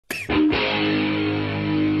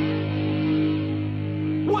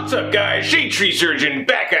What's up guys, Shadetree Surgeon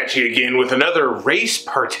back at you again with another race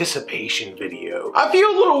participation video. I feel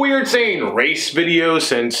a little weird saying race video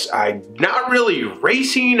since I'm not really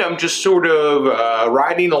racing, I'm just sort of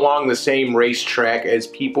riding along the same racetrack as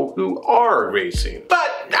people who are racing.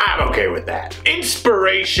 But I'm okay with that.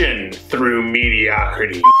 Inspiration through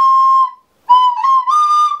mediocrity.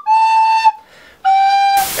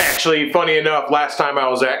 Actually, funny enough, last time I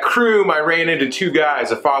was at Croom, I ran into two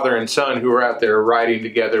guys, a father and son, who were out there riding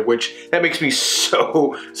together, which that makes me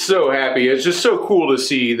so happy. It's just so cool to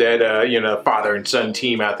see that, you know, father and son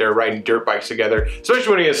team out there riding dirt bikes together,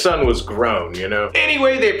 especially when his son was grown, you know.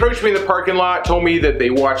 Anyway, they approached me in the parking lot, told me that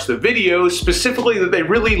they watched the videos, specifically that they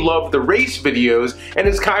really loved the race videos, and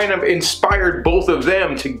it's kind of inspired both of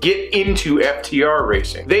them to get into FTR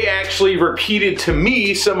racing. They actually repeated to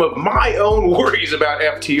me some of my own worries about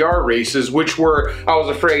FTR races, which were, I was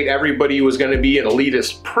afraid everybody was going to be an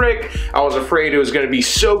elitist prick. I was afraid it was going to be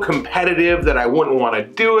so competitive that I wouldn't want to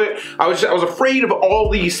do it. I was afraid of all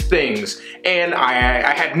these things, and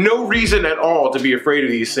I had no reason at all to be afraid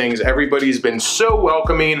of these things. Everybody's been so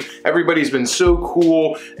welcoming. Everybody's been so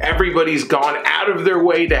cool. Everybody's gone out of their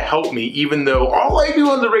way to help me, even though all I do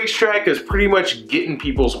on the racetrack is pretty much get in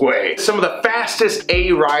people's way. Some of the fastest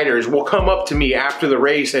A riders will come up to me after the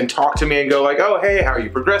race and talk to me and go like, oh, hey, how are you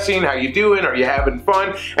progressing? How you doing? Are you having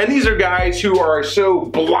fun? And these are guys who are so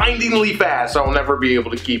blindingly fast, I'll never be able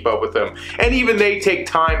to keep up with them. And even they take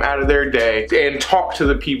time out of their day and talk to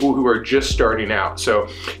the people who are just starting out. So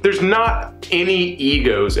there's not any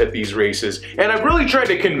egos at these races. And I've really tried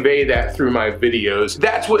to convey that through my videos.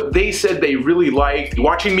 That's what they said they really liked.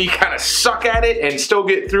 Watching me kind of suck at it and still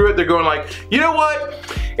get through it, they're going like, you know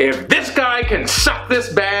what? If this guy can suck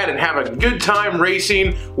this bad and have a good time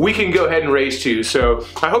racing, we can go ahead and race too. So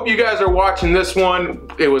I hope you guys are watching this one.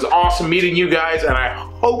 It was awesome meeting you guys, and I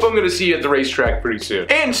hope I'm gonna see you at the racetrack pretty soon.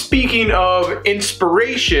 And speaking of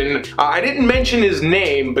inspiration, I didn't mention his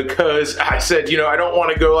name because I said, you know, I don't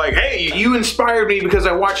wanna go like, hey, you inspired me because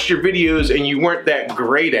I watched your videos and you weren't that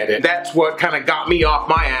great at it. That's what kind of got me off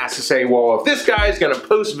my ass to say, well, if this guy's gonna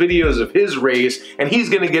post videos of his race and he's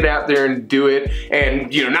gonna get out there and do it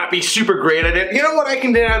and, you know, not be super great at it, you know what, I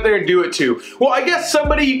can get out there and do it too. Well, I guess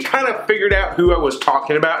somebody kind of figured out who I was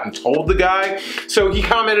talking about and told the guy. So he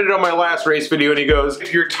commented on my last race video and he goes,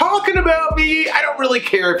 if you're talking about me, I don't really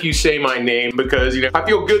care if you say my name because, you know, I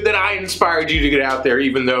feel good that I inspired you to get out there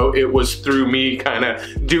even though it was through me kind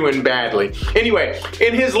of doing badly. Anyway,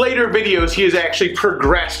 in his later videos, he has actually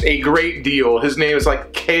progressed a great deal. His name is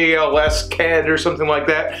like Kilsekddd or something like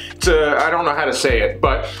that. It's I don't know how to say it,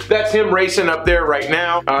 but that's him racing up there right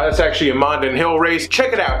now. That's actually a Mondin Hill race.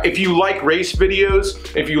 Check it out. If you like race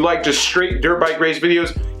videos, if you like just straight dirt bike race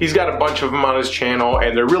videos, he's got a bunch of them on his channel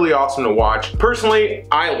and they're really awesome to watch. Personally,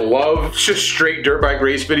 I love just straight dirt bike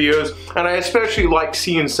race videos, and I especially like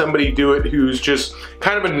seeing somebody do it who's just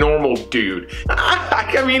kind of a normal dude.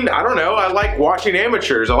 I mean, I don't know, I like watching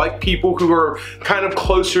amateurs. I like people who are kind of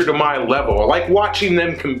closer to my level. I like watching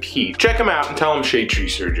them compete. Check them out and tell them Shadetree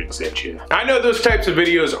Surgeon sent you. I know those types of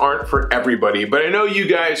videos aren't for everybody, but I know you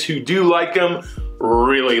guys who do like them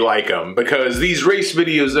really like them, because these race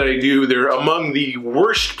videos that I do, they're among the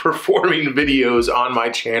worst performing videos on my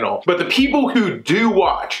channel. But the people who do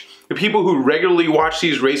watch, the people who regularly watch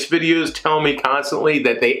these race videos tell me constantly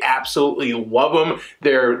that they absolutely love them.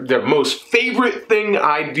 They're the most favorite thing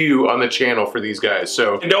I do on the channel for these guys.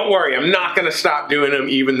 So don't worry, I'm not gonna stop doing them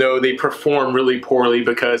even though they perform really poorly,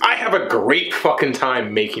 because I have a great fucking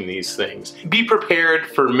time making these things. Be prepared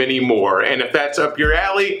for many more, and if that's up your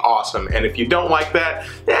alley, awesome. And if you don't like that,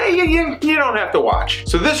 you don't have to watch.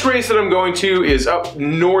 So this race that I'm going to is up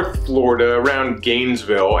North Florida around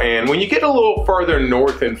Gainesville, and when you get a little farther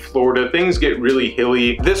north in Florida, things get really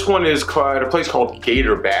hilly. This one is at a place called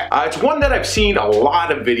Gatorback. It's one that I've seen a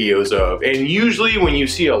lot of videos of, and usually when you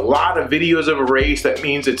see a lot of videos of a race, that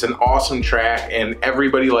means it's an awesome track and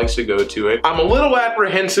everybody likes to go to it. I'm a little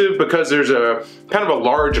apprehensive because there's a kind of a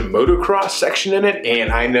large motocross section in it,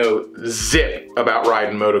 and I know zip about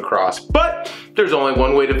riding motocross, but there's only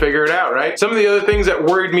one way to figure it out, right? Some of the other things that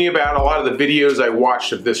worried me about a lot of the videos I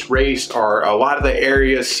watched of this race are a lot of the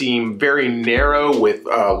areas seem very narrow with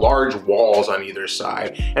large walls on either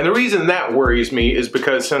side. And the reason that worries me is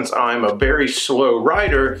because since I'm a very slow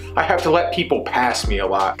rider, I have to let people pass me a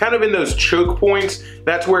lot. Kind of in those choke points,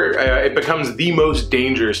 that's where it becomes the most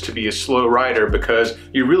dangerous to be a slow rider, because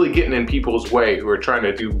you're really getting in people's way who are trying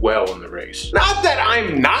to do well in the race. Not that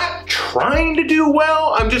I'm not trying to do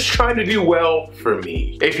well, I'm just trying to do well for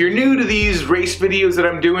me. If you're new to these race videos that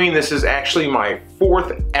I'm doing, this is actually my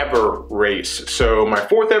 4th ever race. So my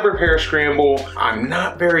 4th ever hare scramble. I'm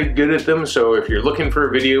not very good at them, so if you're looking for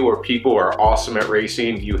a video where people are awesome at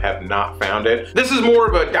racing, you have not found it. This is more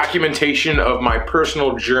of a documentation of my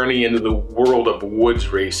personal journey into the world of woods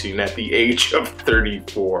racing at the age of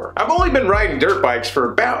 34. I've only been riding dirt bikes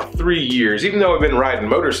for about 3 years, even though I've been riding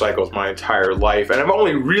motorcycles my entire life, and I've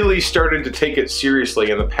only really started to take it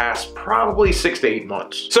seriously in the past probably 6 to 8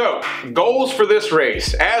 months. So, goals for this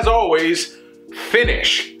race, as always,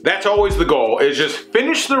 finish. That's always the goal, is just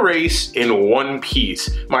finish the race in one piece.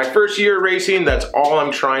 My first year racing, that's all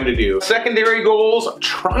I'm trying to do. Secondary goals,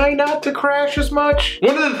 try not to crash as much.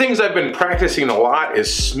 One of the things I've been practicing a lot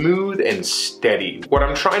is smooth and steady. What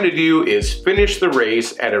I'm trying to do is finish the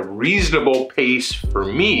race at a reasonable pace for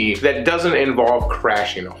me that doesn't involve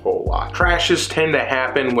crashing a whole lot. Crashes tend to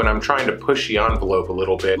happen when I'm trying to push the envelope a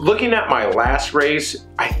little bit. Looking at my last race,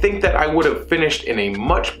 I think that I would have finished in a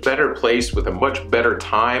much better place with a much better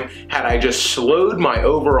time had I just slowed my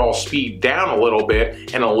overall speed down a little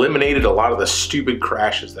bit and eliminated a lot of the stupid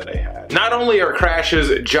crashes that I had. Not only are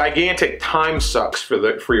crashes gigantic time sucks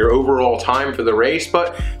for your overall time for the race,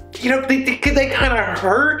 but you know, they kind of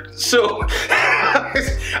hurt. So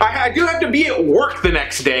I do have to be at work the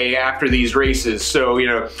next day after these races. So, you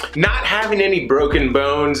know, not having any broken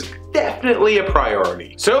bones, definitely a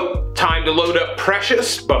priority. So, time to load up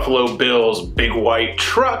Precious, Buffalo Bill's big white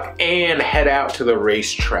truck, and head out to the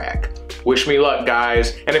racetrack. Wish me luck,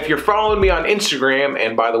 guys. And if you're following me on Instagram,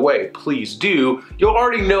 and by the way, please do, you'll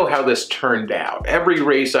already know how this turned out. Every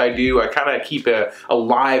race I do, I kind of keep a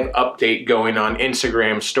live update going on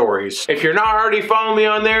Instagram stories. If you're not already following me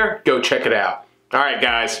on there, go check it out. All right,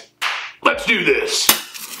 guys, let's do this.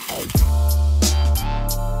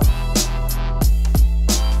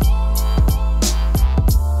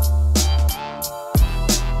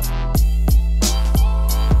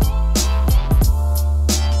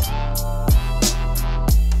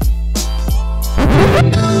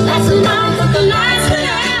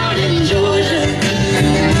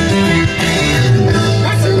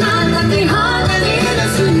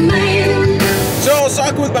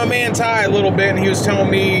 With my man Ty a little bit, and he was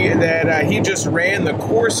telling me that he just ran the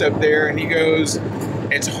course up there, and he goes,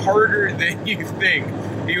 it's harder than you think.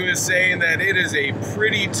 He was saying that it is a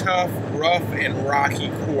pretty tough, rough, and rocky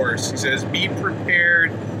course. He says, be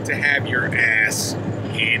prepared to have your ass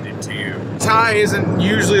handed to you. Ty isn't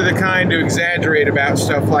usually the kind to exaggerate about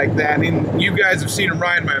stuff like that. I mean, you guys have seen him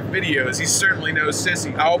ride my videos. He's certainly no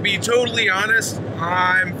sissy. I'll be totally honest,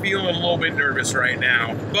 I'm feeling a little bit nervous right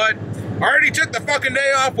now, but I already took the fucking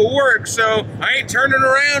day off of work, so I ain't turning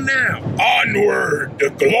around now. Onward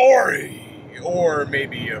to glory. Or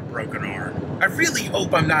maybe a broken arm. I really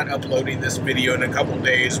hope I'm not uploading this video in a couple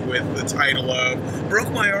days with the title of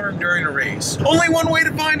Broke My Arm During a Race. Only one way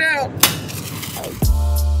to find out.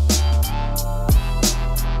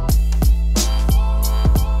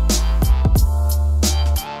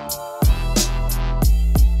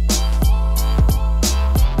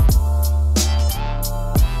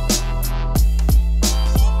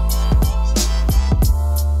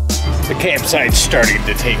 The campsite's starting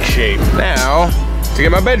to take shape. Now, to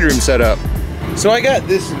get my bedroom set up. So I got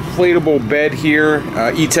this inflatable bed here,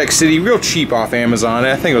 Kilsekddd, real cheap off Amazon.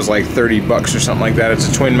 I think it was like 30 bucks or something like that. It's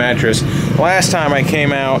a twin mattress. Last time I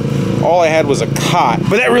came out, all I had was a cot,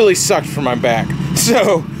 but that really sucked for my back.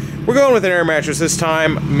 So we're going with an air mattress this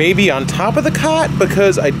time, maybe on top of the cot,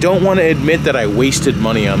 because I don't want to admit that I wasted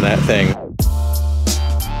money on that thing.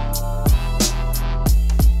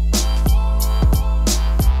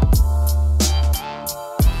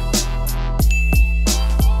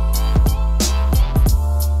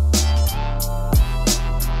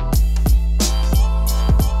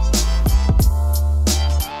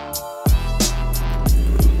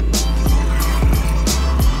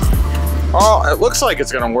 Oh, it looks like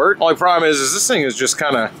it's gonna work. Only problem is this thing is just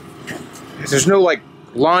kind of, there's no like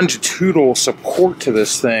longitudinal support to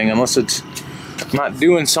this thing unless it's not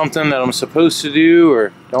doing something that I'm supposed to do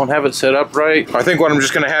or don't have it set up right. I think what I'm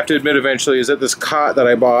just gonna have to admit eventually is that this cot that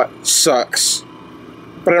I bought sucks.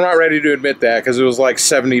 But I'm not ready to admit that because it was like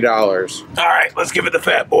 $70. All right, let's give it the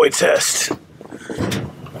fat boy test.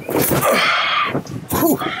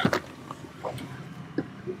 Whew.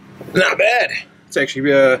 Not bad. It's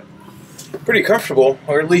actually pretty comfortable,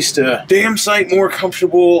 or at least a damn sight more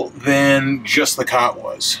comfortable than just the cot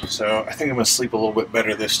was. So I think I'm gonna sleep a little bit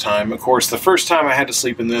better this time. Of course, the first time I had to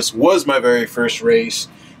sleep in this was my very first race,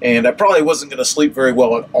 and I probably wasn't gonna sleep very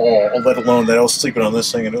well at all, let alone that I was sleeping on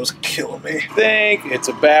this thing and it was killing me. I think it's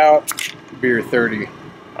about beer 30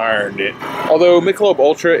 I earned it. Although Michelob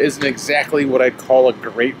Ultra isn't exactly what I'd call a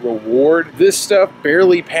great reward, this stuff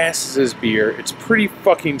barely passes as beer. It's pretty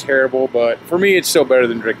fucking terrible, but for me it's still better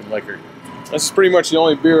than drinking liquor. This is pretty much the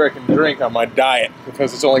only beer I can drink on my diet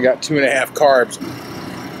because it's only got 2.5 carbs.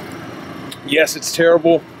 Yes, it's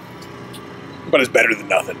terrible, but it's better than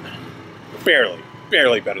nothing.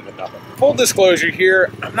 Barely better than nothing. Full disclosure here,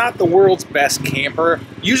 I'm not the world's best camper.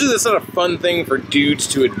 Usually that's not a fun thing for dudes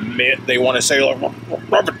to admit. They want to say, like, I'm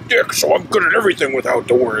a dick, so I'm good at everything with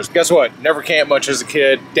outdoors. Guess what? Never camped much as a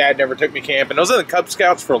kid. Dad never took me camping. I was in the Cub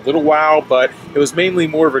Scouts for a little while, but it was mainly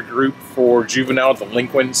more of a group for juvenile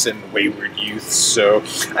delinquents and wayward youths, so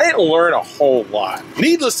I didn't learn a whole lot.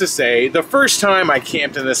 Needless to say, the first time I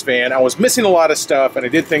camped in this van, I was missing a lot of stuff, and I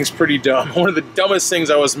did things pretty dumb. One of the dumbest things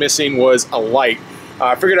I was missing was a light.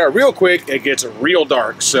 I figured out real quick it gets real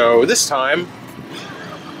dark, so this time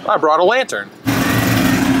I brought a lantern.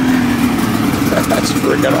 That's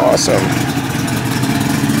freaking awesome.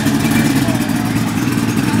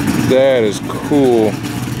 That is cool.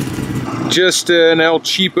 Just an El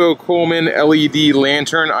Cheapo Coleman LED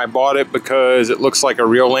lantern. I bought it because it looks like a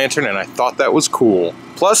real lantern and I thought that was cool.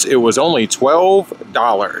 Plus, it was only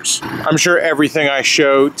 $12. I'm sure everything I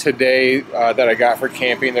show today that I got for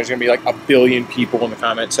camping, there's gonna be like a billion people in the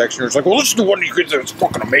comment section who's like, well, let's do one you could, it's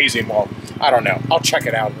fucking amazing. Well, I don't know. I'll check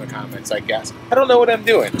it out in the comments, I guess. I don't know what I'm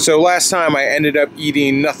doing. So last time I ended up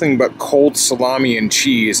eating nothing but cold salami and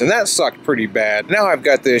cheese, and that sucked pretty bad. Now I've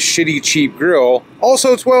got this shitty cheap grill,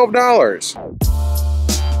 also $12.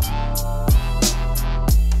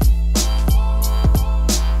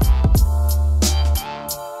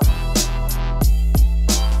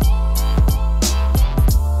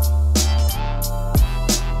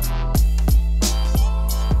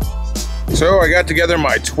 So I got together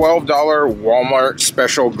my $12 Walmart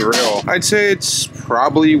special grill. I'd say it's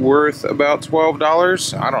probably worth about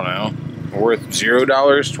 $12. I don't know. Worth $0,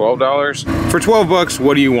 $12. For 12 bucks,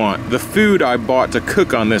 what do you want? The food I bought to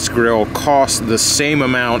cook on this grill costs the same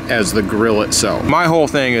amount as the grill itself. My whole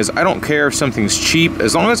thing is I don't care if something's cheap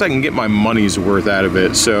as long as I can get my money's worth out of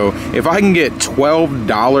it. So if I can get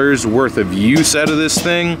 $12 worth of use out of this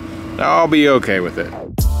thing, I'll be okay with it.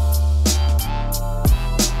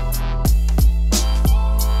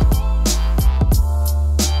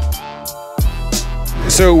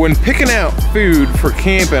 So when picking out food for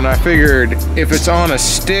camping, I figured if it's on a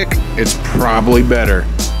stick, it's probably better.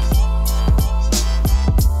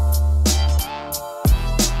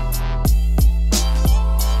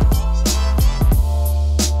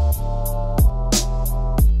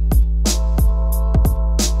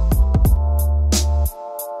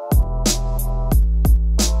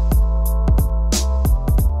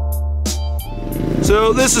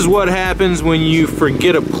 So this is what happens when you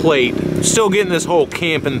forget a plate. Still getting this whole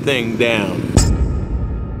camping thing down.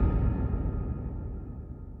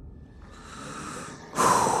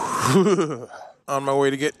 On my way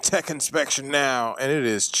to get tech inspection now, and it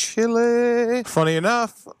is chilly. Funny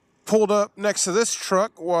enough, pulled up next to this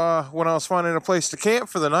truck when I was finding a place to camp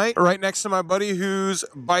for the night, right next to my buddy whose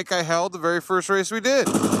bike I held the very first race we did.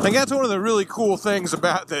 And that's one of the really cool things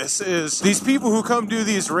about this is these people who come do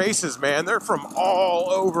these races, man, they're from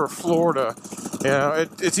all over Florida. You know,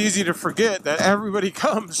 it's easy to forget that everybody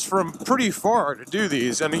comes from pretty far to do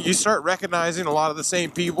these, and you start recognizing a lot of the same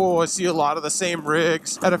people. I see a lot of the same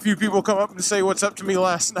rigs. Had a few people come up and say what's up to me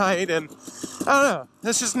last night, and I don't know,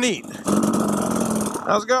 it's just neat.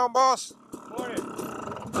 How's it going, boss? Morning.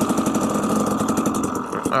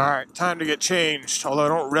 Alright, time to get changed, although I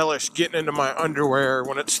don't relish getting into my underwear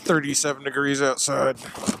when it's 37 degrees outside.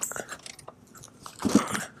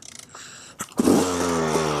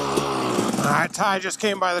 Ty just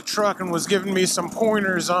came by the truck and was giving me some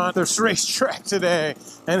pointers on this racetrack today,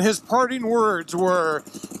 and his parting words were,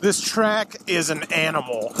 this track is an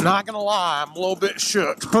animal. Not gonna lie, I'm a little bit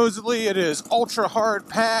shook. Supposedly it is ultra hard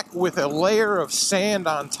pack with a layer of sand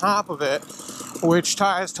on top of it, which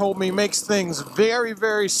Ty has told me makes things very,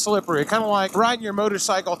 very slippery, kind of like riding your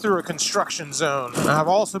motorcycle through a construction zone. I've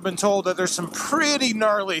also been told that there's some pretty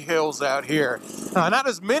gnarly hills out here. Not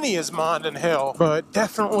as many as Mondin Hill, but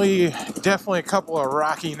definitely a couple of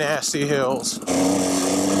rocky, nasty hills.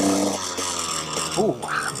 Ooh,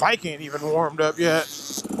 bike ain't even warmed up yet.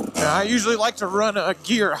 Now, I usually like to run a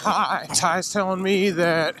gear high. Ty's telling me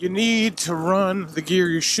that you need to run the gear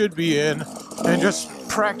you should be in and just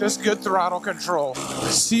practice good throttle control.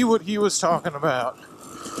 See what he was talking about.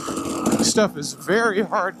 This stuff is very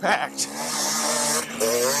hard packed.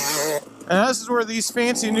 And this is where these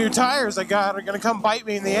fancy new tires I got are gonna come bite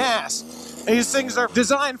me in the ass. And these things are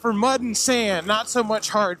designed for mud and sand, not so much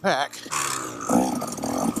hard pack.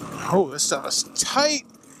 Oh, this stuff is tight.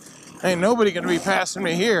 Ain't nobody gonna be passing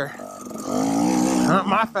me here. Not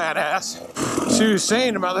my fat ass. She was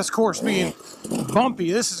saying about this course being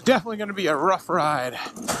bumpy. This is definitely gonna be a rough ride.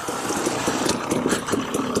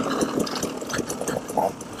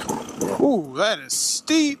 Ooh, that is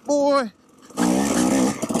steep, boy.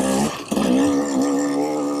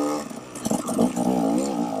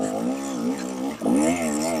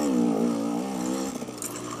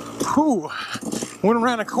 Whew. Went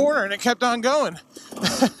around a corner and it kept on going.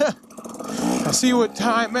 I see what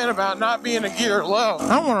Ty meant about not being a gear low.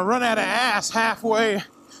 I don't want to run out of ass halfway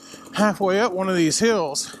up one of these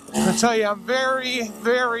hills. I tell you, I'm very,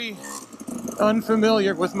 very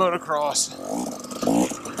unfamiliar with motocross.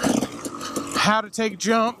 How to take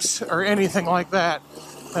jumps or anything like that.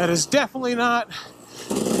 That is definitely not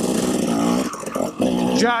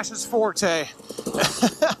Josh's forte.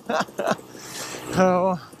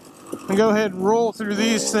 So, and go ahead and roll through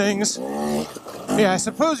these things. Yeah, I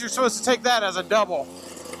suppose you're supposed to take that as a double.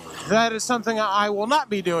 That is something I will not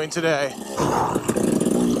be doing today.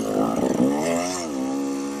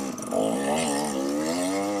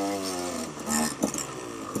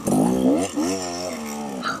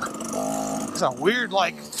 It's a weird,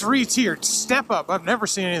 like, 3-tiered step up. I've never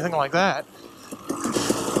seen anything like that.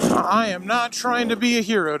 I am not trying to be a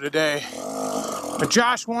hero today. What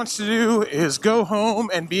Josh wants to do is go home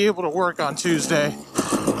and be able to work on Tuesday.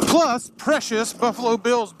 Plus, precious Buffalo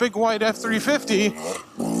Bill's big white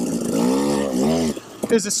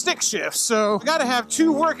F350 is a stick shift, so I gotta have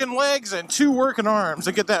 2 working legs and 2 working arms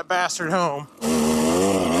to get that bastard home.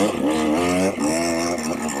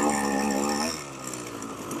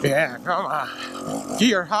 Yeah, come on.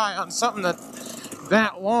 Gear high on something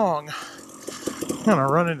that long. I'm gonna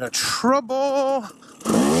run into trouble.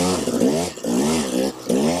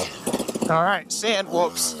 Alright, sand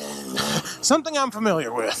whoops. Something I'm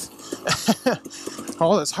familiar with.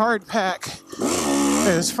 All this hard pack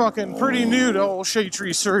is fucking pretty new to old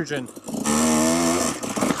shadetree surgeon.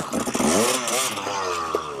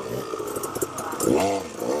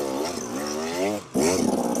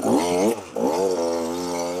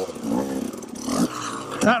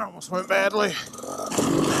 That almost went badly.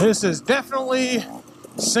 This is definitely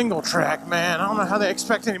single track, man. I don't know how they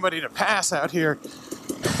expect anybody to pass out here.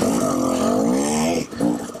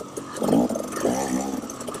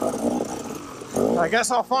 I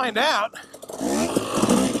guess I'll find out.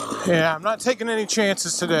 Yeah, I'm not taking any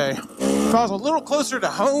chances today. If I was a little closer to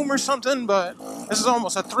home or something, but this is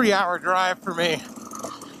almost a 3-hour drive for me.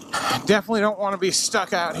 I definitely don't want to be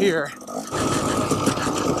stuck out here.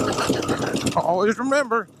 Always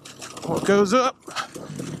remember, what goes up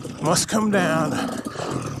must come down.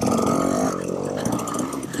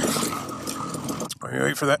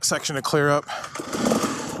 Wait for that section to clear up.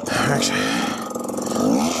 Actually,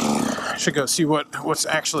 I should go see what's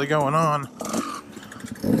actually going on.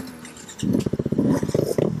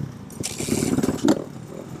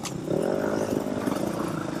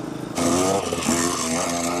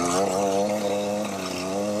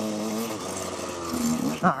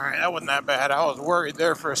 Alright, that wasn't that bad. I was worried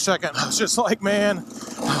there for a second. I was just like, man,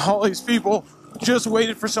 all these people just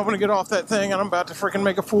waited for someone to get off that thing and I'm about to freaking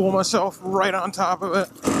make a fool of myself right on top of it.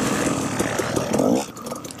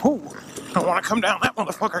 Ooh, don't want to come down that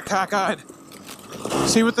motherfucker cockeyed.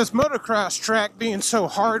 See, with this motocross track being so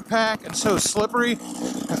hard packed and so slippery,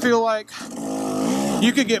 I feel like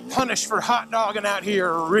you could get punished for hot dogging out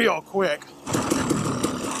here real quick.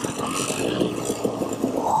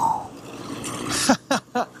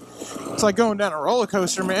 It's like going down a roller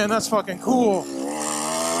coaster, man. That's fucking cool.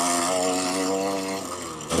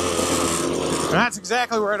 And that's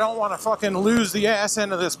exactly where I don't want to fucking lose the ass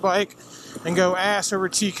end of this bike and go ass over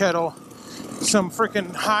tea kettle. Some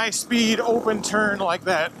freaking high-speed open turn like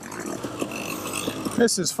that.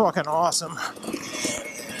 This is fucking awesome.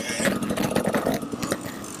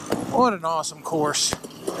 What an awesome course.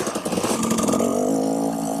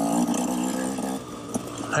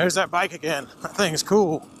 There's that bike again. That thing's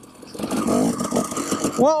cool.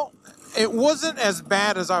 Well, it wasn't as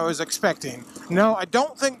bad as I was expecting. No, I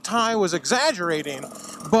don't think Ty was exaggerating,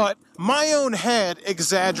 but my own head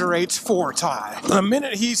exaggerates for Ty. The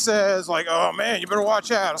minute he says, like, oh man, you better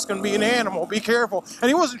watch out, it's gonna be an animal, be careful. And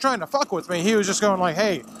he wasn't trying to fuck with me, he was just going like,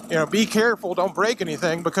 hey, you know, be careful, don't break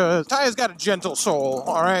anything, because Ty's got a gentle soul,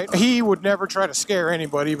 all right? He would never try to scare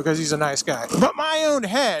anybody because he's a nice guy. But my own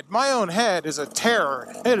head is a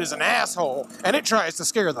terror. It is an asshole, and it tries to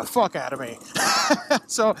scare the fuck out of me.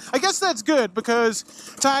 So I guess that's good, because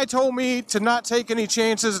Ty told me to not take any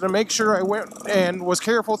chances and to make sure I went and was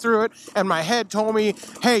careful through it, and my head told me,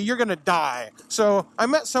 hey, you're gonna die. So I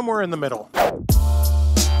met somewhere in the middle.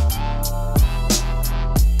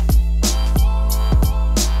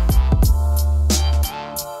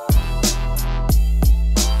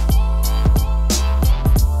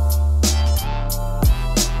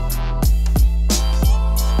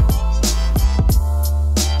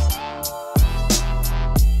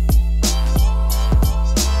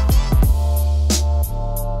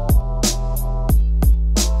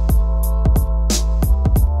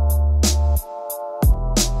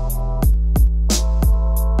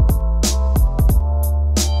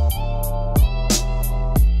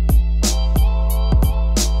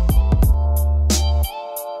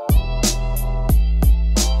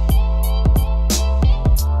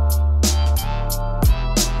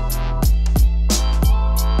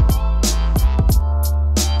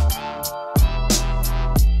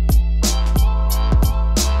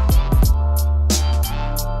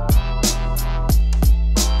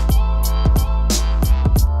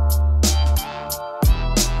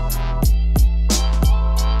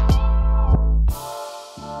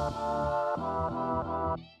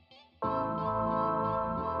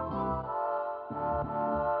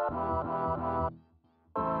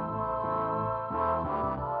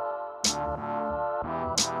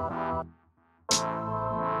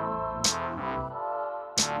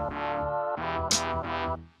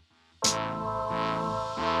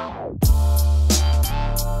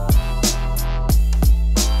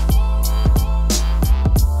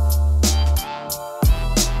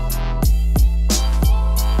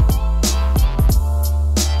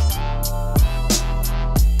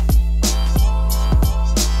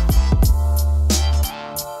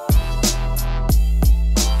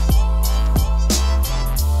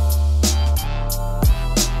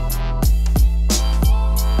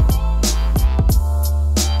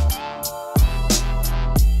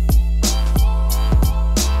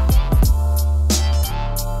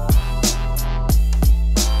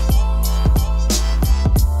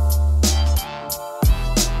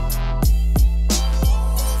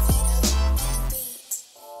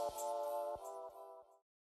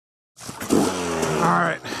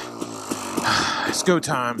 It's go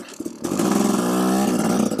time.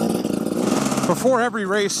 Before every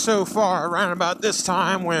race so far, around about this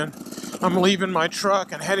time when I'm leaving my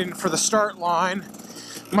truck and heading for the start line,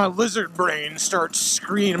 my lizard brain starts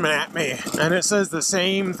screaming at me, and it says the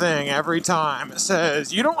same thing every time. It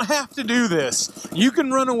says, you don't have to do this. You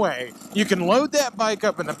can run away. You can load that bike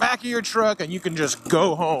up in the back of your truck and you can just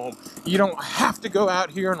go home. You don't have to go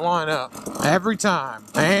out here and line up. Every time.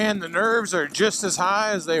 And the nerves are just as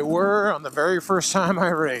high as they were on the very first time I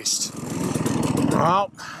raced. Well,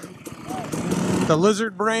 the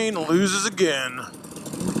lizard brain loses again.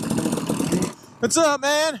 What's up,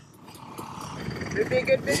 man? It'd be a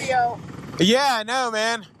good video. Yeah, I know,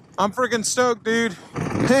 man. I'm freaking stoked, dude.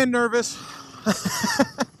 And nervous.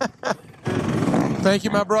 Thank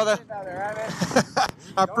you, my brother.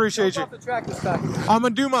 I appreciate you. Off the track this time. I'm gonna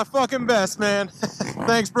do my fucking best, man.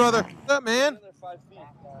 Thanks, brother. What's up, man?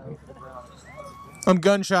 I'm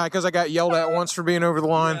gun shy because I got yelled at once for being over the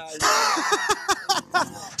line.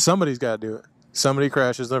 Somebody's got to do it. Somebody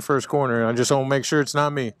crashes in the first corner, and I just want to make sure it's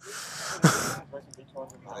not me.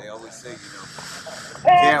 They always say, you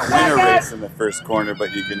can't win a race in the first corner,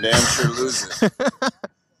 but you can damn sure lose it.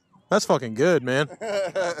 That's fucking good, man.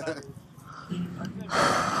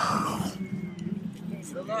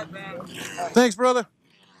 Good luck, man. Thanks, brother.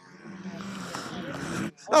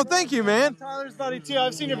 Oh, thank you, man. Tyler's buddy too.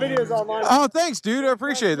 I've seen your videos online. Oh, thanks, dude. I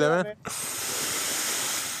appreciate that, man. 10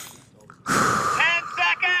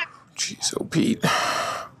 seconds. Jeez, oh, Pete.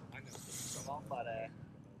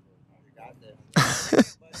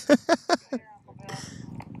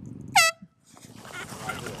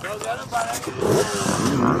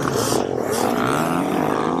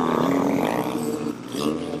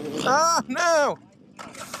 Oh, no.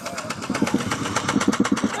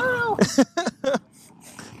 No.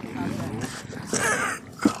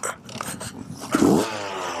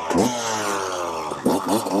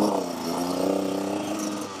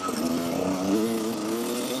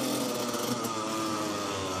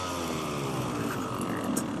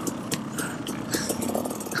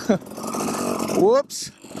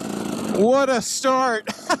 Whoops. What a start.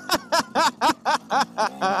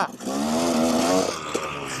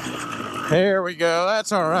 There we go.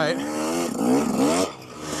 That's all right.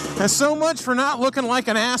 That's so much for not looking like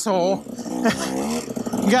an asshole.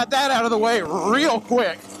 Got that out of the way real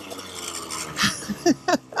quick.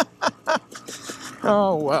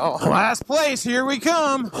 Oh, well. Last place. Here we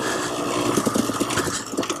come.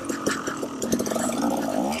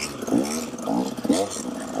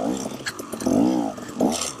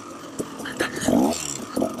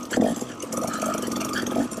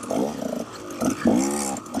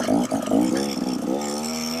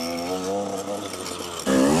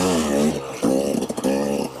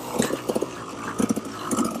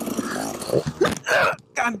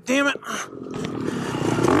 God damn it.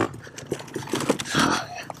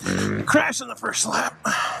 Crash in the first lap.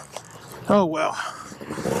 Oh well.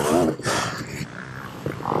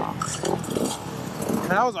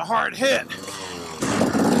 That was a hard hit.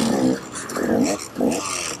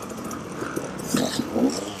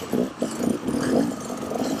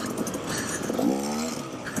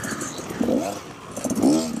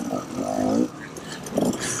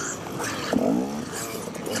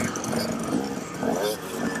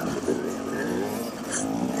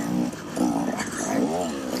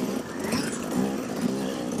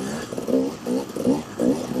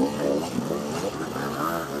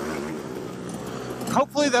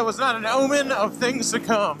 Hopefully that was not an omen of things to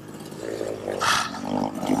come.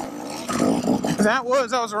 That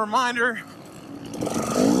was a reminder.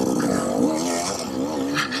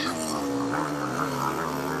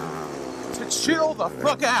 To chill the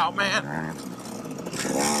fuck out, man.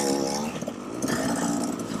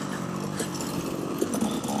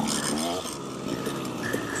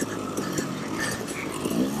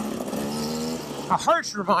 A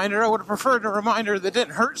harsh reminder. I would have preferred a reminder that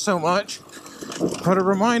didn't hurt so much. But a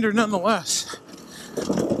reminder nonetheless.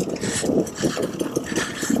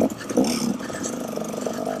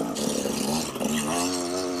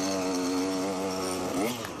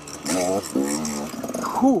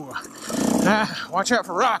 Whew. Watch out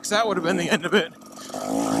for rocks. That would have been the end of it.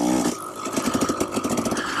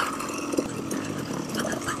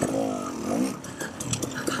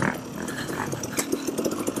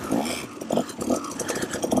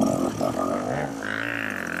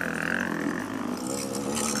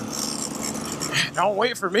 Don't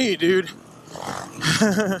wait for me, dude.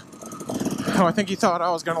 Oh, I think he thought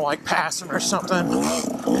I was gonna like pass him or something.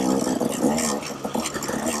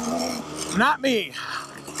 Not me.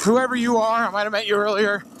 Whoever you are, I might have met you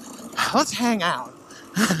earlier. Let's hang out.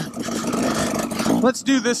 Let's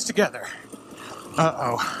do this together.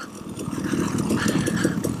 Uh-oh.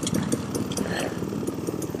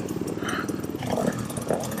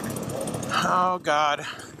 Oh, God.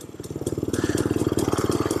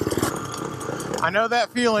 I know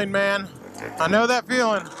that feeling, man. I know that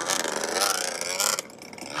feeling.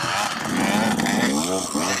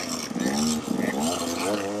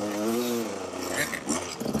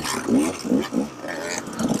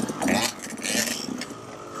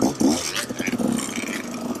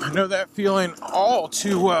 I know that feeling all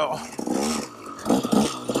too well.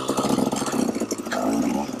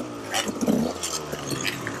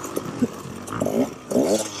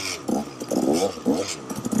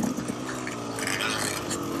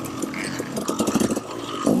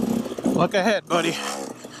 Look ahead, buddy.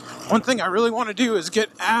 One thing I really want to do is get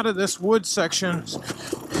out of this wood section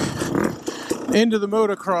into the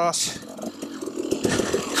motocross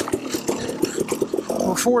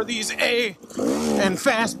before these A and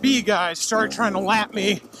fast B guys start trying to lap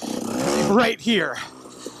me right here.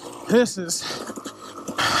 This is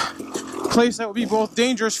a place that would be both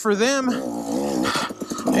dangerous for them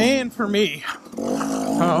and for me.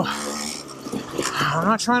 Oh, I'm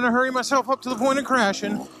not trying to hurry myself up to the point of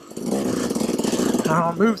crashing.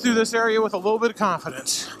 I'll move through this area with a little bit of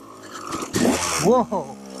confidence.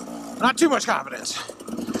 Whoa, not too much confidence.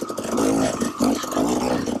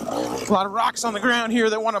 A lot of rocks on the ground here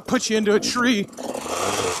that want to put you into a tree.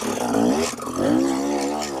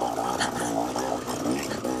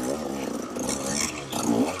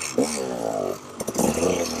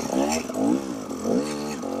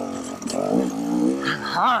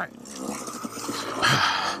 All right,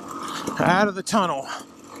 out of the tunnel.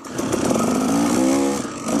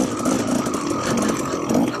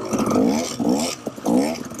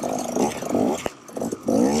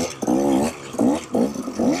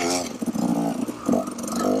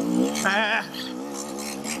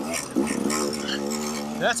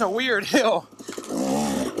 That's a weird hill.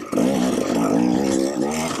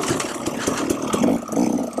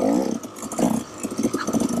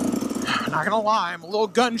 Not gonna lie, I'm a little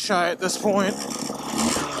gun shy at this point.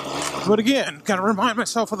 But again, gotta remind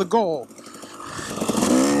myself of the goal.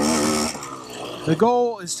 The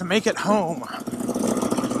goal is to make it home.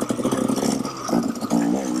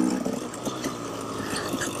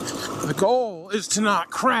 The goal is to not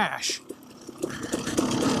crash.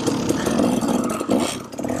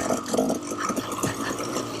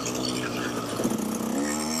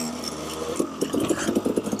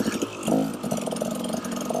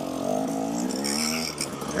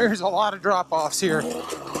 There's a lot of drop-offs here.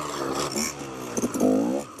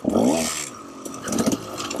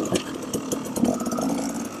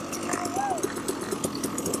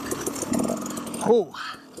 Oh.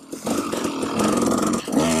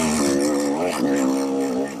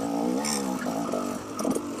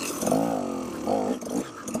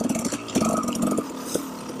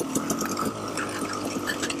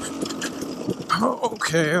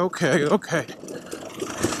 Okay.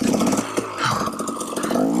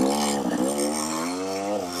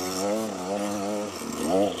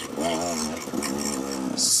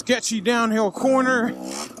 Sketchy downhill corner,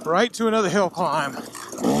 right to another hill climb.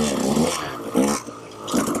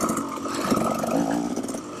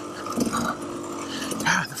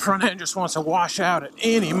 God, the front end just wants to wash out at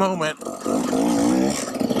any moment.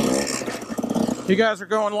 You guys are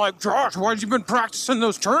going like, Josh, why'd you been practicing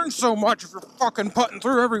those turns so much if you're fucking putting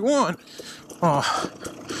through every one? Oh.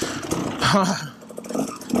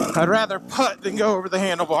 I'd rather putt than go over the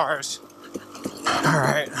handlebars.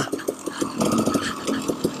 Alright.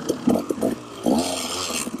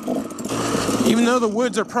 Even though the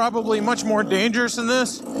woods are probably much more dangerous than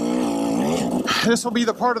this, this will be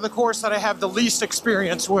the part of the course that I have the least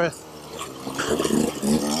experience with.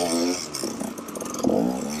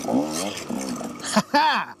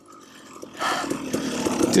 Ha-ha!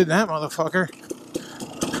 Did that, motherfucker.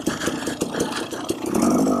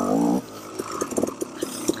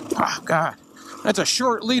 Oh, God. That's a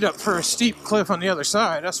short lead up for a steep cliff on the other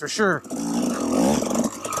side, that's for sure.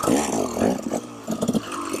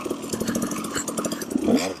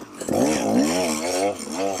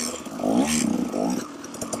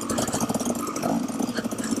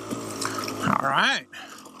 All right.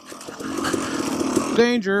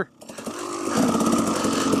 Danger.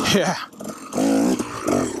 Yeah.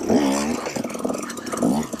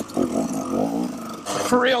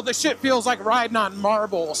 For real, this shit feels like riding on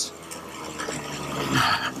marbles.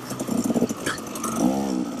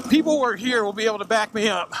 People who are here will be able to back me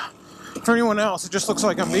up. For anyone else, it just looks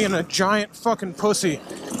like I'm being a giant fucking pussy.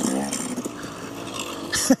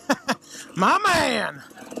 My man!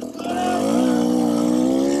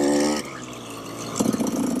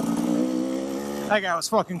 That guy was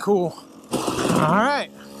fucking cool. All right.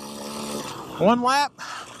 One lap,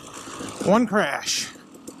 one crash.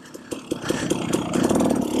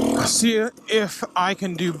 I'll see if I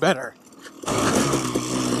can do better.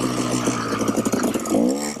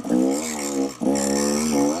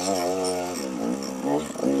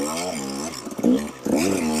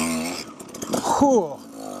 Cool.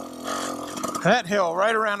 That hill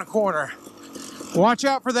right around the corner. Watch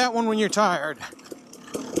out for that one when you're tired.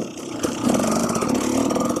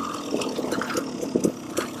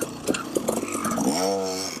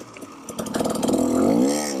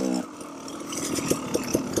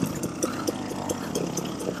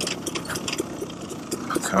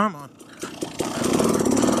 Come on.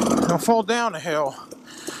 Don't fall down a hill.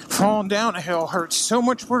 Falling down a hill hurts so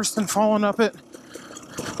much worse than falling up it.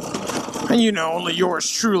 And you know, only yours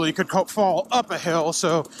truly could fall up a hill,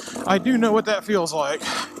 so I do know what that feels like.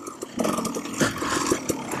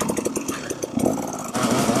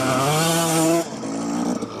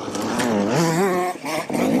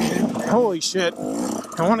 Holy shit.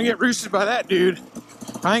 I want to get roosted by that dude.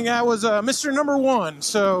 I think that was Mr. Number 1,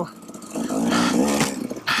 so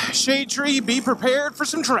shade tree, be prepared for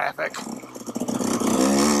some traffic.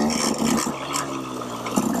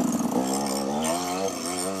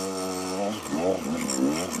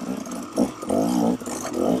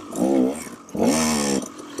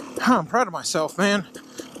 I'm proud of myself, man.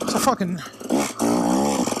 It's a fucking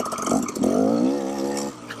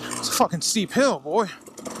steep hill, boy.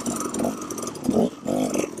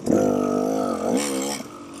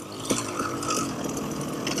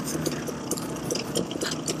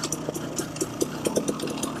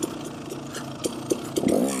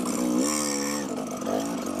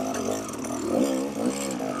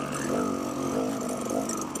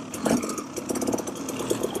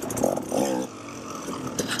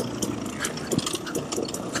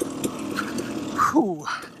 Whew.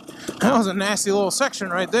 That was a nasty little section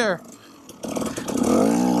right there.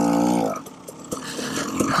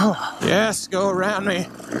 Oh, yes, go around me.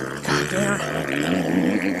 God damn it.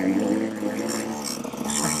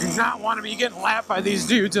 I do not want to be getting lapped by these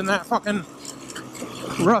dudes in that fucking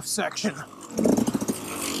rough section.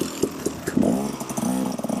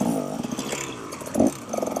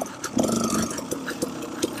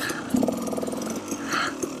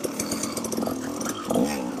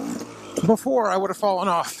 Before, I would have fallen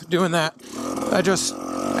off doing that.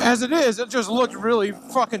 As it is, it just looked really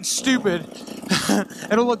fucking stupid.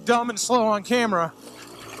 It'll look dumb and slow on camera,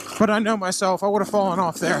 but I know myself, I would have fallen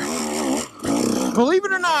off there. Believe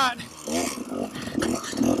it or not,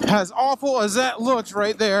 as awful as that looks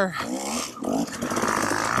right there,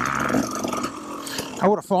 I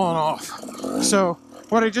would have fallen off. So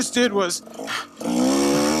what I just did was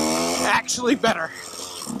actually better.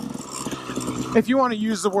 If you want to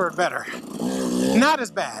use the word better. Not as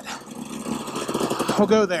bad. We'll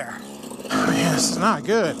go there. Oh, yeah, this is not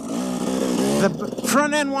good. The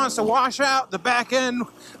front end wants to wash out. The back end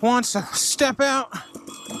wants to step out.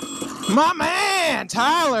 My man,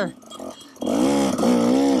 Tyler.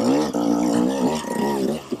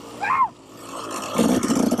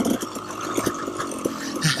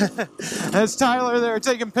 That's Tyler there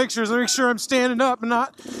taking pictures to make sure I'm standing up and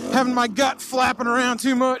not having my gut flapping around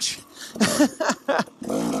too much.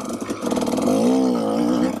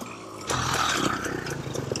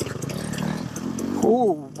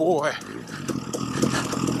 Oh boy.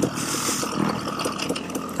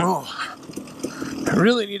 Oh, I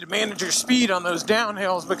really need to manage your speed on those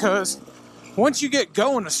downhills, because once you get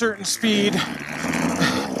going a certain speed,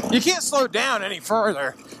 you can't slow down any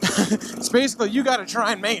further. It's basically you got to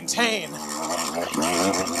try and maintain.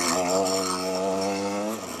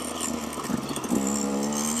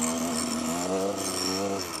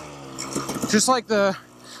 Just like the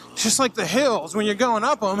hills, when you're going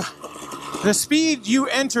up them, the speed you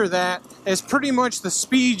enter that is pretty much the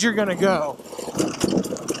speed you're gonna go.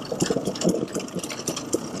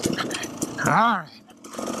 All right.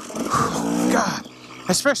 God,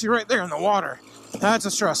 especially right there in the water. That's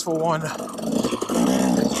a stressful one.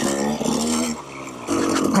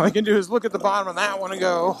 All I can do is look at the bottom of that one and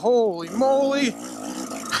go, holy moly.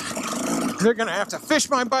 They're gonna have to fish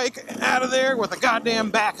my bike out of there with a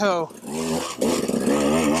goddamn backhoe.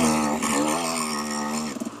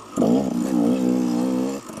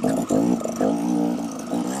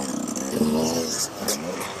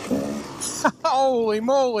 Holy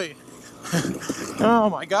moly. Oh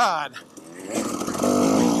my God.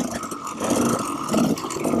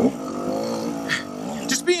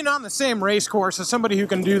 Just being on the same race course as somebody who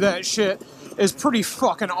can do that shit is pretty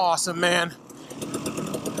fucking awesome, man.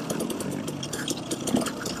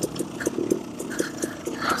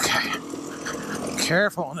 Okay.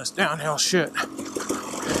 Careful on this downhill shit.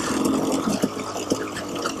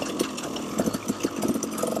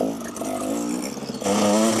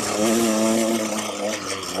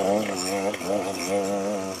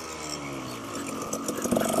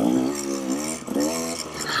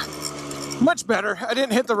 Much better. I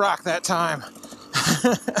didn't hit the rock that time.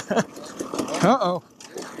 Uh-oh.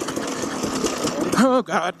 Oh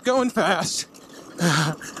God, going fast.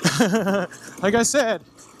 Like I said,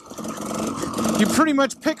 you pretty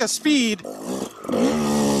much pick a speed,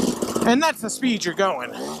 and that's the speed you're going.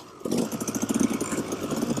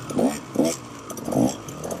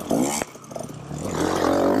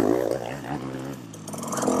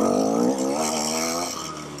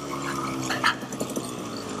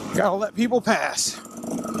 Gotta let people pass.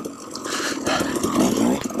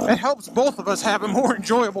 It helps both of us have a more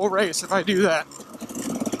enjoyable race if I do that.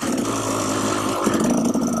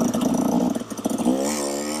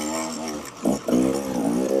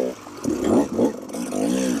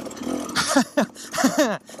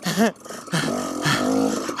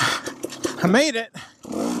 I made it.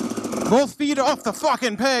 Both feet off the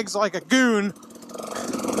fucking pegs like a goon.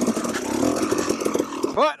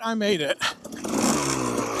 But I made it.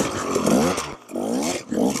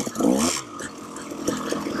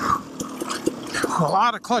 A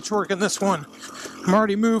lot of clutch work in this one. I'm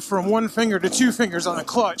already moved from 1 finger to 2 fingers on the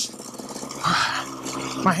clutch.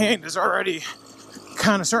 My hand is already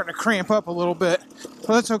kind of starting to cramp up a little bit,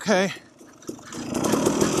 but that's okay.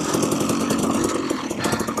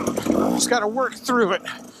 Just got to work through it.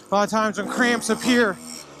 A lot of times when cramps appear,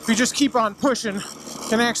 if you just keep on pushing, you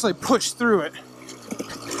can actually push through it.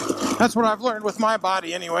 That's what I've learned with my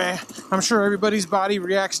body anyway. I'm sure everybody's body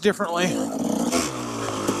reacts differently.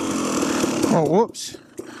 Oh, whoops.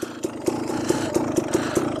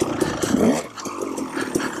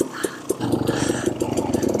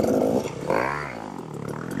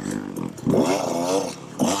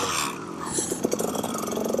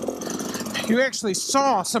 You actually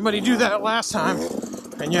saw somebody do that last time,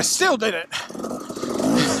 and you still did it.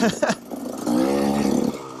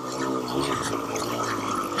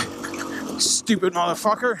 Stupid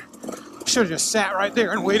motherfucker. Should have just sat right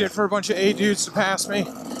there and waited for a bunch of A dudes to pass me.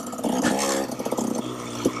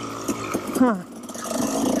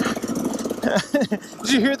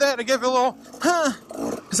 Did you hear that? I gave it a little, huh?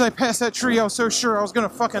 As I passed that tree, I was so sure I was gonna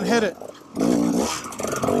fucking hit it.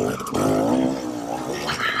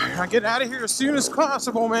 I get out of here as soon as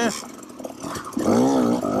possible, man.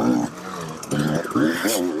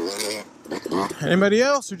 Anybody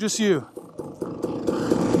else or just you?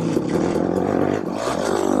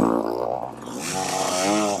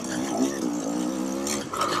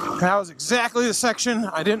 That was exactly the section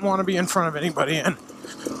I didn't want to be in front of anybody in.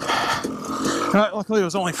 Luckily, it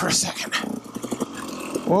was only for a second.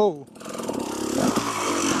 Whoa.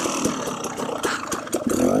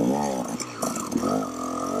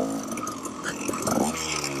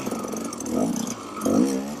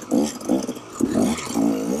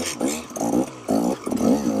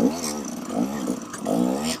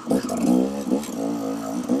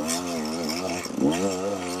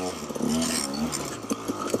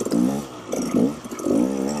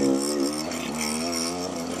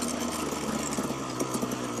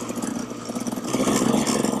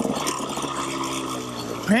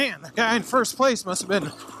 Man, the guy in first place must have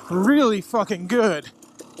been really fucking good,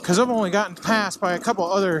 because I've only gotten passed by a couple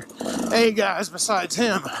other A guys besides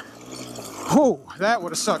him. Oh, that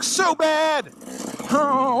would have sucked so bad.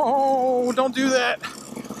 Oh, don't do that.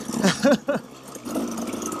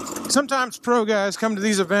 Sometimes pro guys come to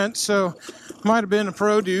these events, so might have been a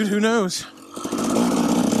pro dude, who knows.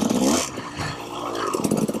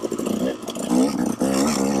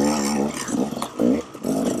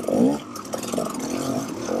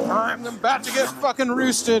 I'm about to get fucking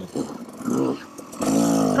roosted. Oh,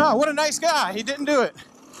 what a nice guy. He didn't do it.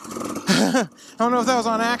 I don't know if that was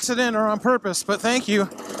on accident or on purpose, but thank you.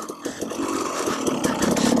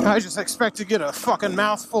 I just expect to get a fucking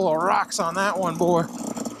mouthful of rocks on that one, boy.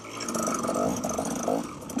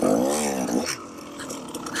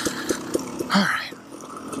 Alright.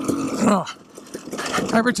 Oh.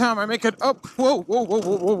 Every time I make it up. Whoa, whoa, whoa,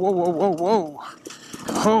 whoa, whoa, whoa, whoa, whoa, whoa.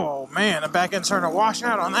 Oh man, the back end's starting to wash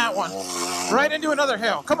out on that one. Right into another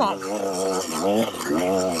hill. Come on.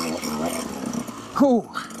 Whew.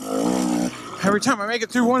 Every time I make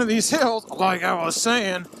it through one of these hills, like I was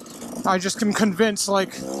saying, I just am convinced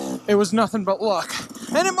like it was nothing but luck.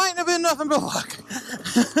 And it might have been nothing but luck.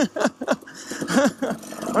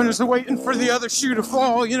 I'm just waiting for the other shoe to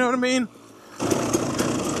fall, you know what I mean?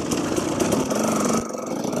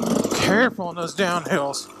 Careful on those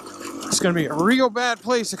downhills. It's gonna be a real bad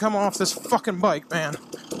place to come off this fucking bike, man.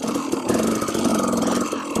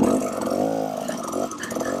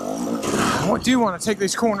 I do want to take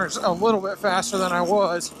these corners a little bit faster than I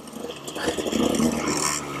was.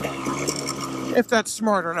 If that's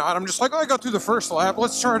smart or not. I'm just like, oh, I got through the first lap.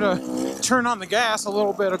 Let's try to turn on the gas a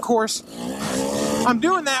little bit. Of course, I'm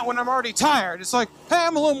doing that when I'm already tired. It's like, hey,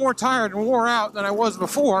 I'm a little more tired and wore out than I was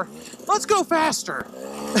before. Let's go faster.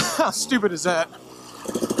 How stupid is that?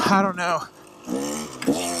 I don't know.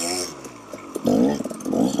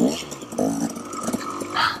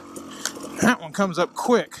 That one comes up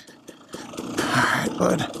quick. Alright,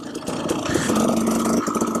 bud.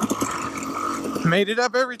 Made it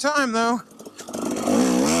up every time, though.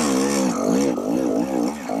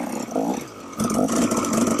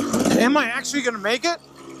 Am I actually gonna make it?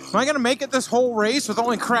 Am I gonna make it this whole race with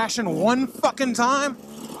only crashing one fucking time?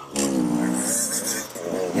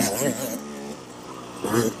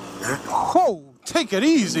 Whoa, take it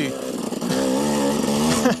easy.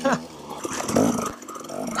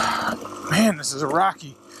 Man, this is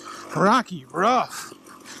rocky, rough.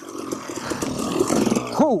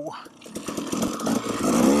 Whoa.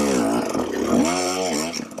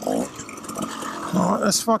 Oh, let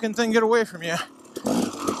this fucking thing get away from you.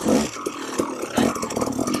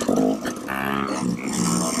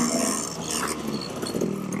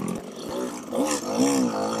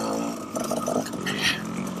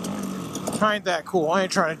 Ain't that cool. I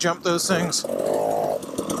ain't trying to jump those things.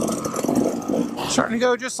 Starting to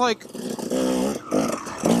go just like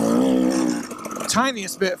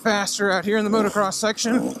tiniest bit faster out here in the motocross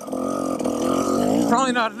section.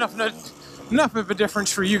 Probably not enough of a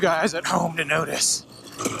difference for you guys at home to notice.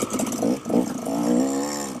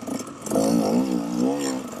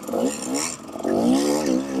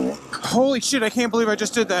 Holy shit, I can't believe I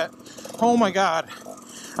just did that. Oh my god.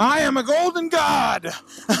 I am a golden god!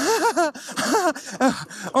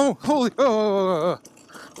 Oh, holy... Oh,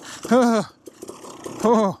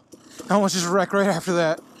 I almost just wrecked right after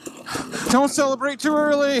that. Don't celebrate too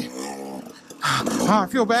early! I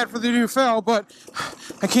feel bad for the dude who fell, but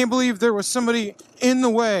I can't believe there was somebody in the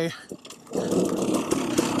way.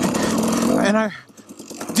 And I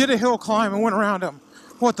did a hill climb and went around him.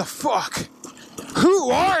 What the fuck? Who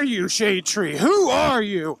are you, Shadetree? Who are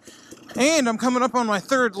you? And I'm coming up on my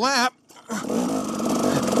third lap.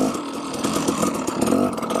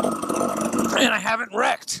 And I haven't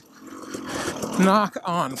wrecked. Knock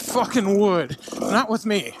on fucking wood. Not with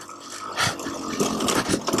me.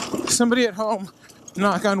 Somebody at home,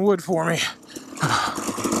 knock on wood for me.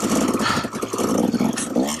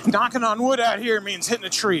 Knocking on wood out here means hitting a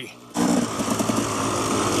tree.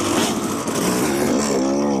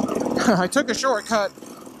 I took a shortcut,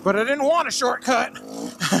 but I didn't want a shortcut.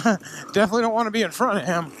 Definitely don't want to be in front of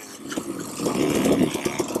him.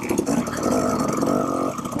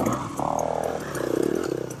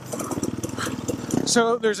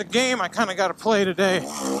 So there's a game I kind of got to play today,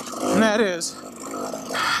 and that is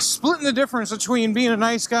splitting the difference between being a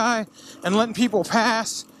nice guy and letting people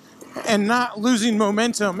pass and not losing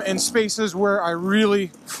momentum in spaces where I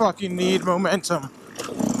really fucking need momentum.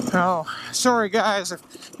 Oh, sorry guys, if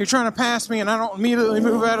you're trying to pass me and I don't immediately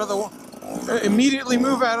move out of the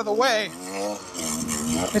way,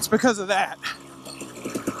 it's because of that.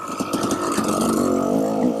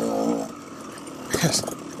 Because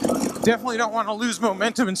definitely don't want to lose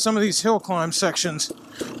momentum in some of these hill climb sections.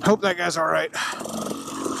 Hope that guy's alright.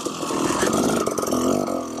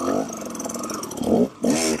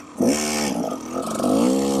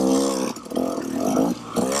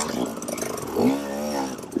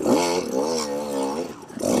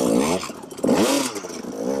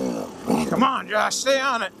 Come on, Josh, stay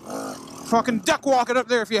on it. Fucking duck walk it up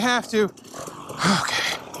there if you have to.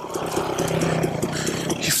 Okay.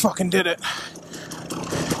 You fucking did it.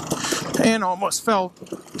 And almost fell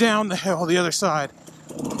down the hill the other side.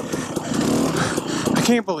 I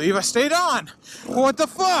can't believe I stayed on. What the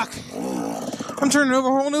fuck? I'm turning over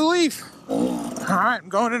a whole new leaf. Alright, I'm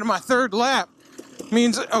going into my third lap.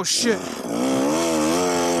 Means, oh shit.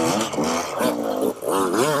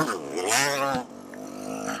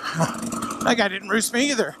 That guy didn't roost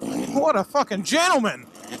me either. What a fucking gentleman.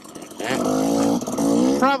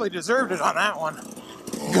 Probably deserved it on that one.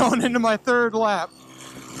 Going into my third lap.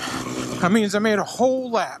 That means I made a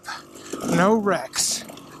whole lap. No wrecks.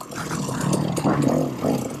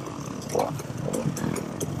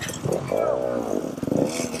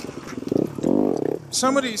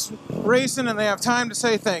 Somebody's racing and they have time to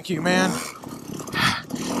say thank you, man.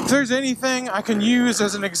 If there's anything I can use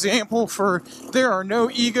as an example for there are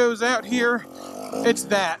no egos out here, it's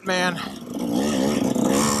that, man.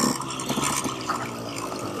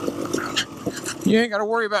 You ain't gotta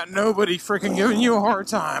worry about nobody freaking giving you a hard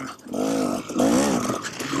time.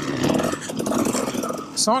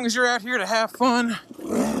 As long as you're out here to have fun,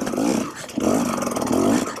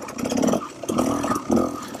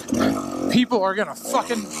 people are gonna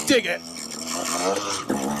fucking dig it.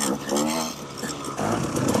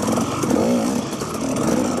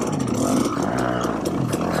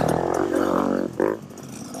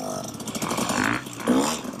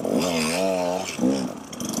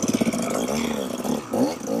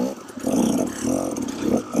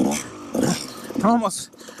 I almost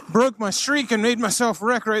broke my streak and made myself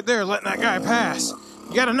wreck right there, letting that guy pass.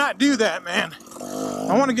 You gotta not do that, man.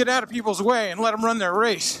 I want to get out of people's way and let them run their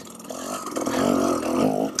race.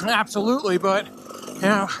 Absolutely, but, you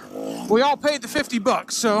know, we all paid the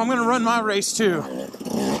 $50, so I'm gonna run my race too.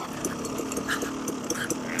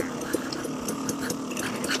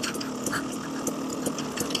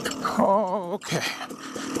 Oh, okay.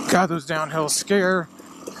 God, those downhills scare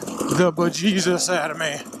the bejesus out of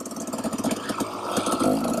me.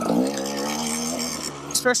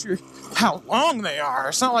 Especially how long they are.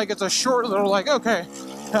 It's not like it's a short little, like, okay,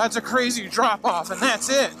 that's a crazy drop off and that's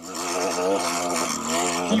it.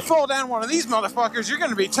 You fall down one of these motherfuckers, you're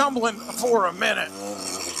gonna be tumbling for a minute.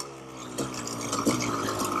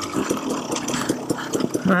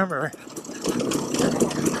 Remember,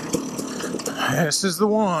 this is the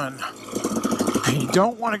one. You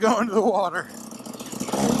don't want to go into the water.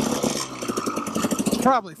 It's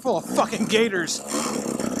probably full of fucking gators.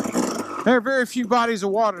 There are very few bodies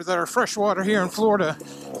of water that are freshwater here in Florida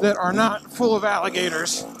that are not full of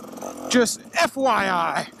alligators. Just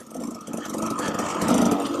FYI.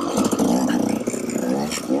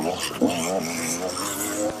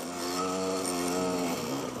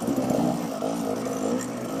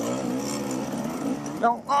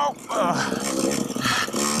 No,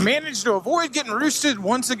 managed to avoid getting roosted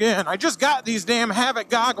once again. I just got these damn Havoc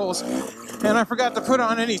goggles and I forgot to put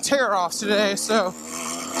on any tear-offs today, so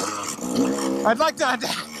I'd like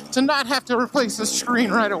to not have to replace the screen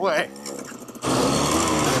right away.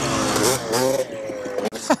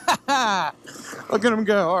 Look at him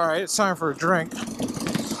go. All right, it's time for a drink.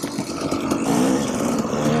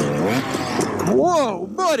 Whoa,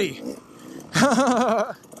 buddy.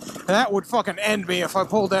 That would fucking end me if I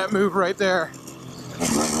pulled that move right there.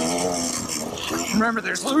 Remember,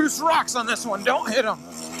 there's loose rocks on this one. Don't hit them.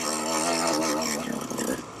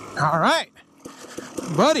 All right,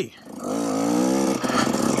 buddy.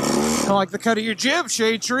 I like the cut of your jib,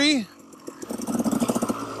 Shadetree.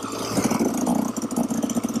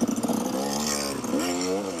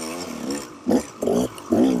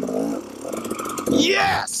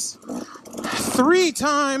 Yes! 3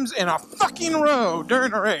 times in a fucking row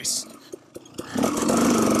during a race.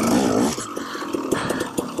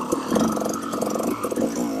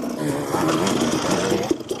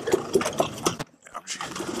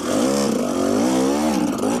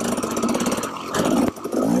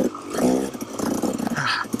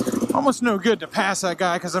 Almost no good to pass that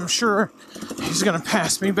guy because I'm sure he's going to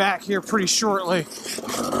pass me back here pretty shortly.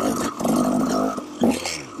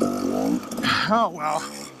 Oh well.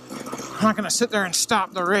 I'm not going to sit there and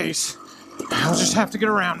stop the race. I'll just have to get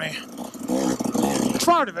around me. It's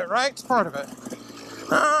part of it, right? It's part of it.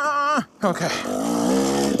 Okay.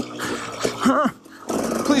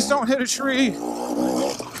 Please don't hit a tree.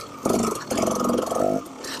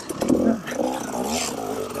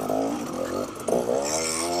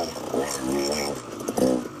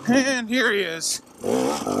 And here he is.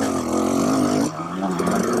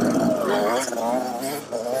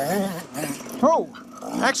 Oh,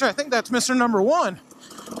 actually, I think that's Mr. Number 1.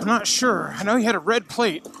 I'm not sure. I know he had a red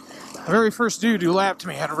plate. The very first dude who lapped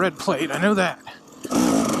me had a red plate. I know that.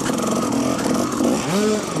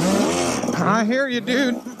 I hear you,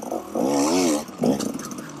 dude.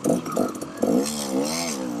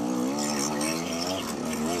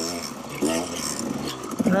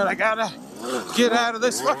 But I gotta get out of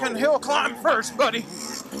this fucking hill climb first, buddy.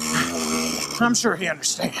 I'm sure he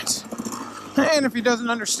understands. And if he doesn't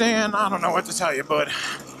understand, I don't know what to tell you, bud.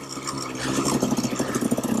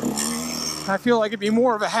 I feel like it'd be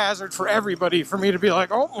more of a hazard for everybody for me to be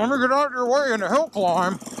like, oh, let me get out of your way in a hill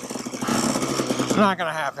climb. Not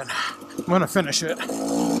gonna happen. I'm gonna finish it.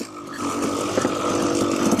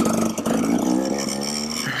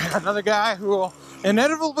 Another guy who will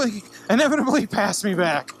inevitably pass me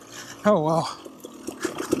back. Oh well.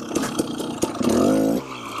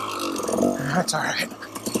 That's all right.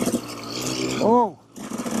 Oh,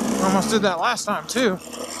 almost did that last time too.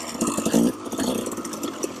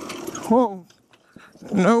 Whoa.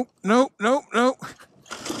 Nope, nope, nope, nope.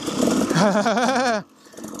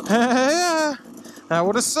 That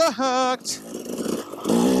would have sucked.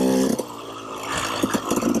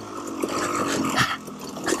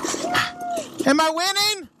 Am I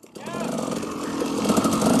winning?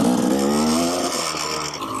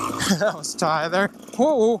 That was Ty there.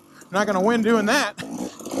 Whoa, not gonna win doing that.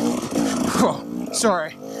 Oh,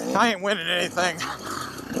 sorry, I ain't winning anything.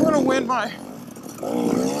 I'm gonna win my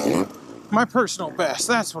personal best.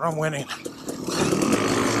 That's what I'm winning.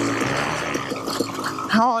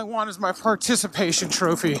 All I want is my participation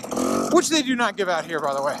trophy, which they do not give out here,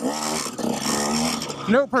 by the way.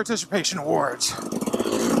 No participation awards.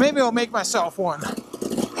 Maybe I'll make myself one.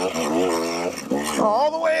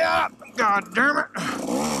 All the way up. God damn it.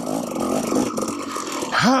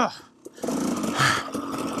 All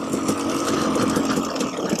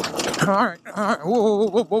right.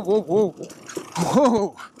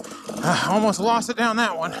 Whoa. I almost lost it down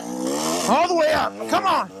that one. All the way up. Come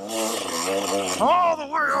on. All the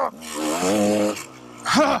way up.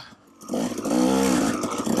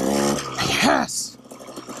 Yes.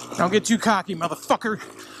 Don't get too cocky, motherfucker.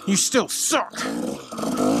 You still suck.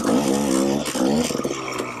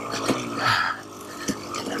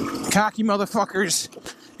 Cocky motherfuckers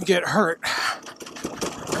get hurt.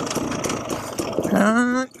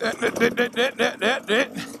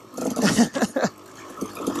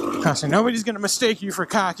 So nobody's gonna mistake you for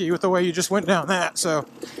cocky with the way you just went down that, so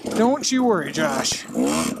don't you worry, Josh. When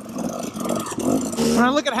I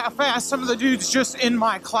look at how fast some of the dudes just in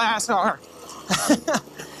my class are,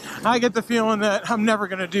 I get the feeling that I'm never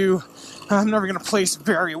gonna place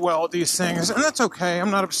very well at these things, and that's okay.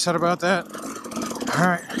 I'm not upset about that. All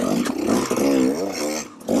right.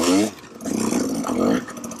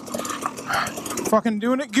 Fucking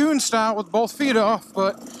doing it goon style with both feet off,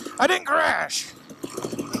 but I didn't crash.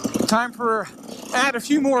 Time for add a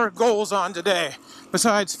few more goals on today,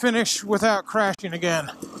 besides finish without crashing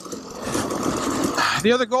again.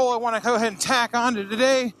 The other goal I want to go ahead and tack on to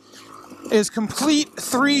today is complete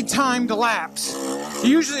 3 timed laps.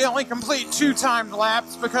 Usually I only complete 2 timed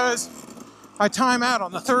laps because I time out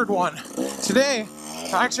on the 3rd one. Today,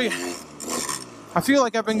 actually, I feel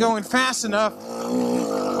like I've been going fast enough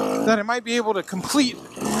that I might be able to complete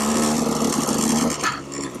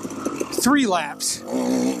 3 laps.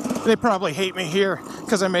 They probably hate me here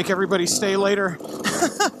because I make everybody stay later.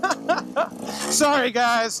 Sorry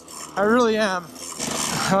guys, I really am.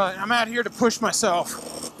 I'm out here to push myself.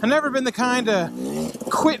 I've never been the kind to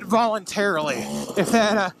quit voluntarily, if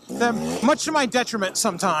that much to my detriment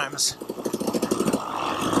sometimes.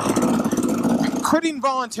 Quitting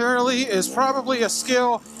voluntarily is probably a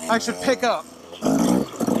skill I should pick up.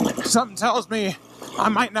 Something tells me I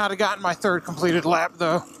might not have gotten my 3rd completed lap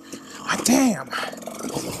though. Damn.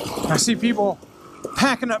 I see people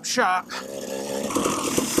packing up shop.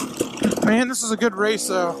 Man, this is a good race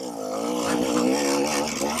though.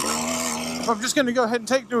 I'm just going to go ahead and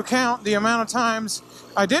take into account the amount of times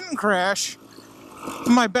I didn't crash.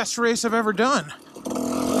 My best race I've ever done.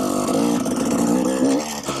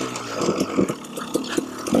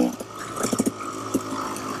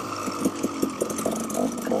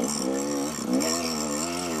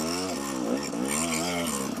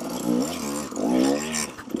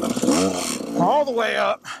 All the way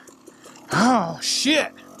up. Oh,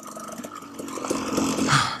 shit.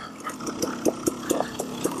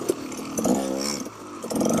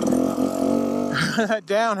 That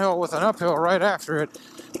downhill with an uphill right after it.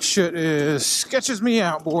 Shit sketches me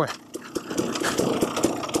out, boy.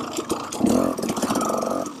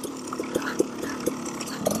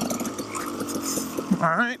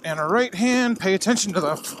 Alright, and a right hand. Pay attention to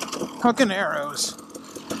the fucking arrows.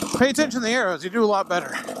 Pay attention to the arrows, you do a lot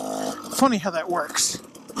better. Funny how that works.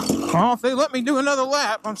 Well, if they let me do another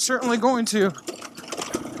lap, I'm certainly going to.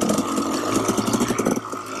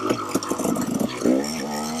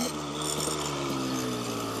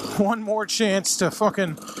 One more chance to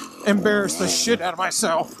fucking embarrass the shit out of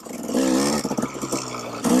myself.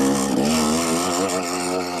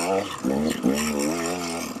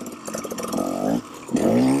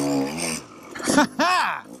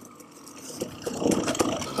 Ha-ha!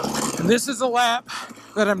 This is a lap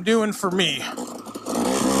that I'm doing for me.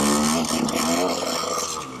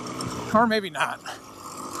 Or maybe not.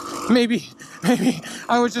 Maybe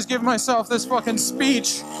I was just giving myself this fucking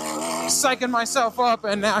speech, psyching myself up,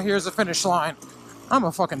 and now here's the finish line. I'm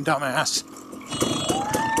a fucking dumbass.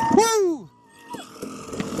 Woo!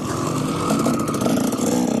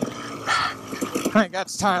 I think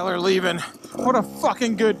that's Tyler leaving. What a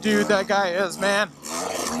fucking good dude that guy is, man.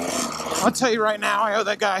 I'll tell you right now, I owe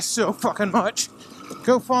that guy so fucking much.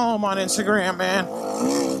 Go follow him on Instagram, man.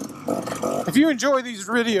 If you enjoy these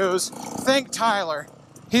videos, thank Tyler.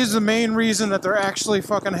 He's the main reason that they're actually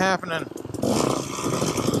fucking happening.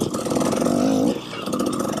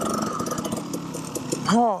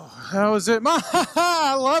 Oh, that was it.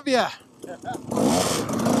 I love ya.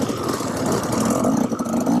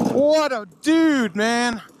 What a dude,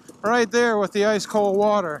 man. Right there with the ice cold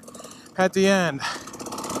water at the end.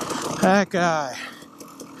 That guy.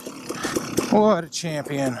 What a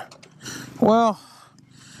champion. Well,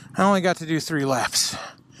 I only got to do 3 laps.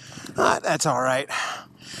 That's all right.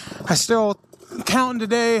 I still counting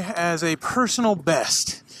today as a personal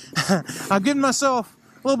best. I'm giving myself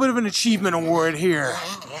a little bit of an achievement award here.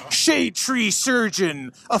 Shade Tree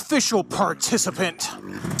Surgeon, official participant.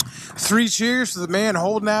 3 cheers to the man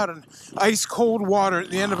holding out an ice cold water at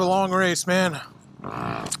the end of a long race, man.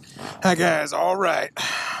 That guy's all right.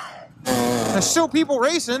 There's still people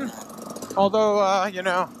racing, although, you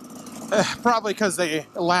know, probably because they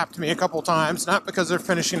lapped me a couple times, not because they're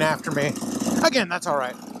finishing after me. Again, that's all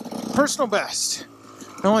right. Personal best.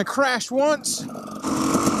 I only crashed once.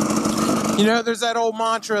 You know, there's that old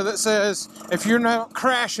mantra that says, if you're not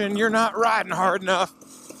crashing, you're not riding hard enough.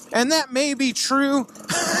 And that may be true.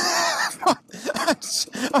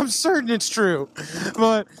 I'm certain it's true.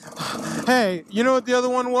 But, hey, you know what the other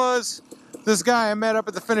one was? This guy I met up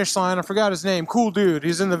at the finish line, I forgot his name, cool dude,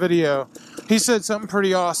 he's in the video. He said something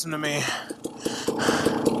pretty awesome to me.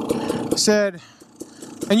 Said,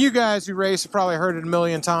 and you guys who race have probably heard it a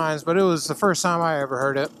million times, but it was the first time I ever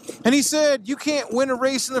heard it. And he said, you can't win a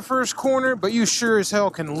race in the first corner, but you sure as hell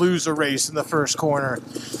can lose a race in the first corner.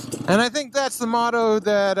 And I think that's the motto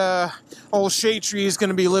that old Shade Tree is going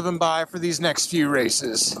to be living by for these next few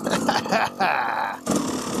races.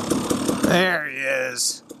 There he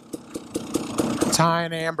is. Ty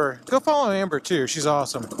and Amber. Go follow Amber too. She's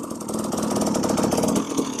awesome.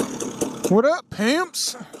 What up,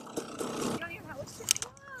 pimps?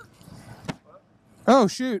 Oh,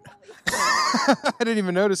 shoot. I didn't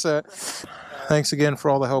even notice that. Thanks again for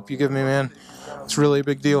all the help you give me, man. It's really a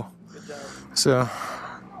big deal. So,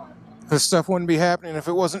 this stuff wouldn't be happening if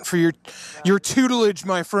it wasn't for your tutelage,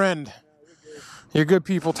 my friend. You're good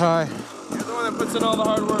people, Ty. You're the one that puts in all the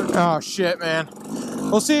hard work. Oh, shit, man.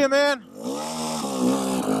 We'll see you, man.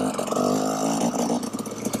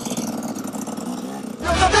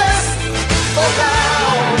 You're the best.